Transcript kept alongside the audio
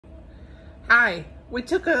Hi, we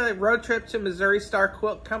took a road trip to Missouri Star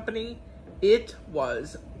Quilt Company. It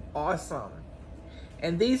was awesome.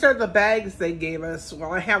 And these are the bags they gave us.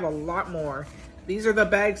 Well, I have a lot more. These are the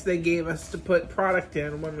bags they gave us to put product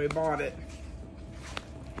in when we bought it.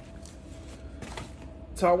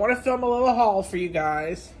 So I want to film a little haul for you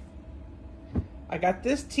guys. I got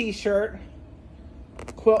this t-shirt,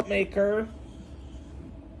 Quilt Maker.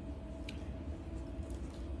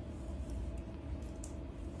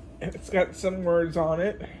 It's got some words on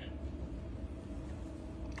it.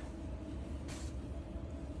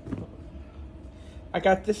 I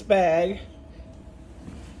got this bag.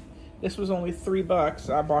 This was only $3.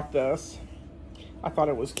 I bought this. I thought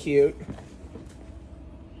it was cute.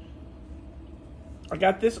 I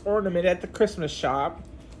got this ornament at the Christmas shop.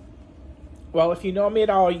 Well, if you know me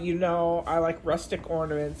at all, you know I like rustic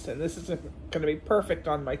ornaments, and this is going to be perfect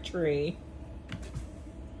on my tree.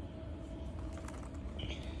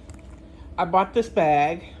 I bought this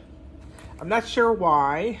bag. I'm not sure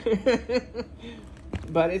why,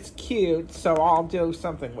 but it's cute, so I'll do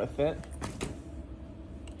something with it.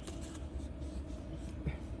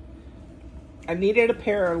 I needed a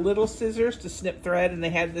pair of little scissors to snip thread, and they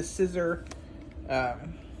had this scissor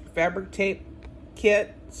fabric tape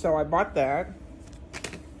kit, so I bought that.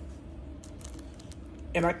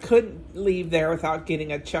 And I couldn't leave there without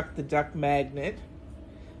getting a Chuck the Duck magnet.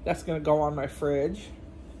 That's going to go on my fridge.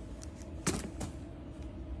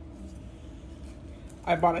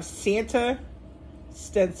 I bought a Santa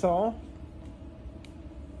stencil.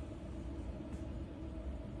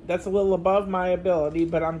 That's a little above my ability,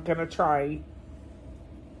 but I'm going to try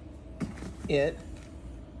it.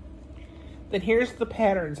 Then here's the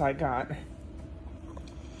patterns I got.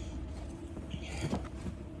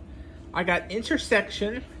 I got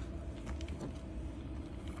Intersection,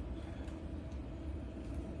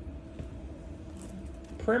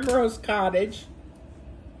 Primrose Cottage,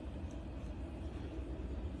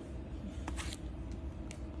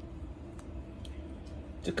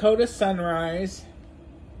 Dakota Sunrise.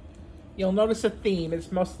 You'll notice a theme.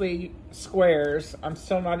 It's mostly squares. I'm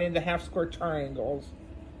still not into half square triangles.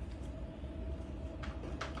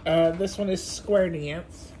 This one is Square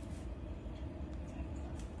Dance.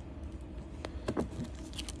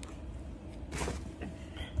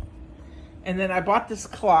 And then I bought this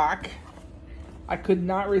clock. I could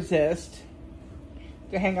not resist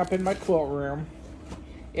to hang up in my quilt room.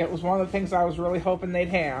 It was one of the things I was really hoping they'd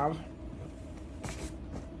have.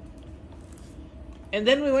 And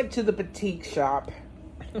then we went to the boutique shop.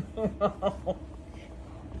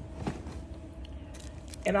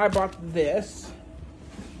 And I bought this.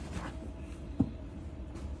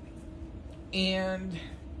 And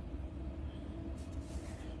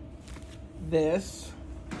this.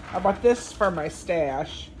 I bought this for my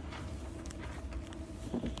stash.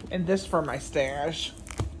 And this for my stash.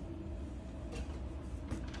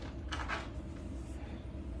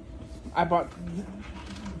 I bought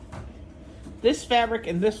this fabric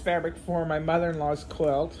and this fabric for my mother-in-law's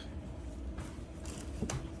quilt.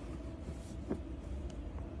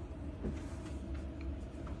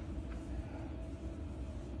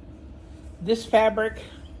 This fabric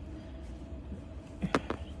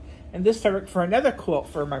and this fabric for another quilt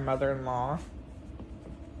for my mother-in-law.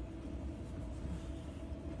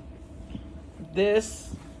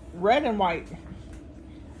 This red and white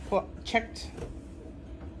checked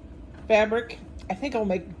fabric. I think I'll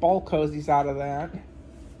make ball cozies out of that.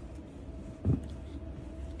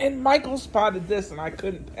 And Michael spotted this and I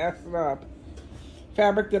couldn't pass it up.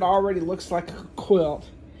 Fabric that already looks like a quilt.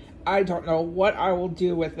 I don't know what I will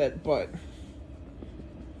do with it, but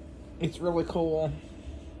it's really cool.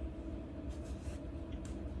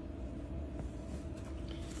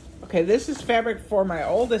 Okay, this is fabric for my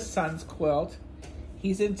oldest son's quilt.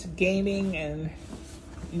 He's into gaming and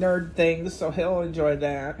nerd things, so he'll enjoy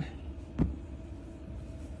that.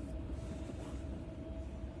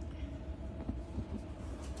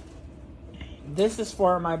 This is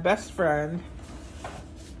for my best friend.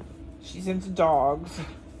 She's into dogs.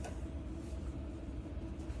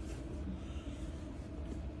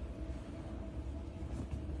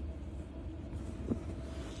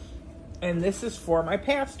 And this is for my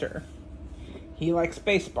pastor. He likes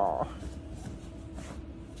baseball.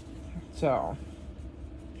 So,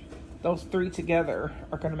 those three together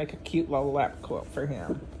are going to make a cute little lap quilt for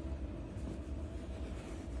him.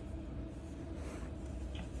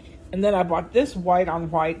 And then I bought this white on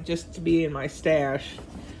white just to be in my stash.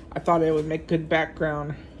 I thought it would make good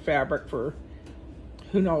background fabric for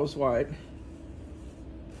who knows what.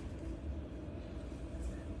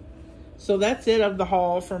 So that's it of the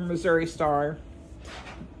haul from Missouri Star.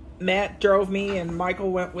 Matt drove me and Michael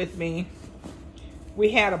went with me.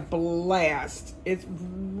 We had a blast. It's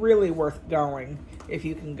really worth going if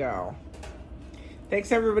you can go.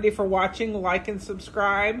 Thanks everybody for watching. Like and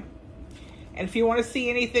subscribe. And if you want to see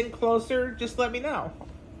anything closer, just let me know.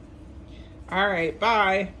 All right,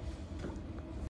 bye.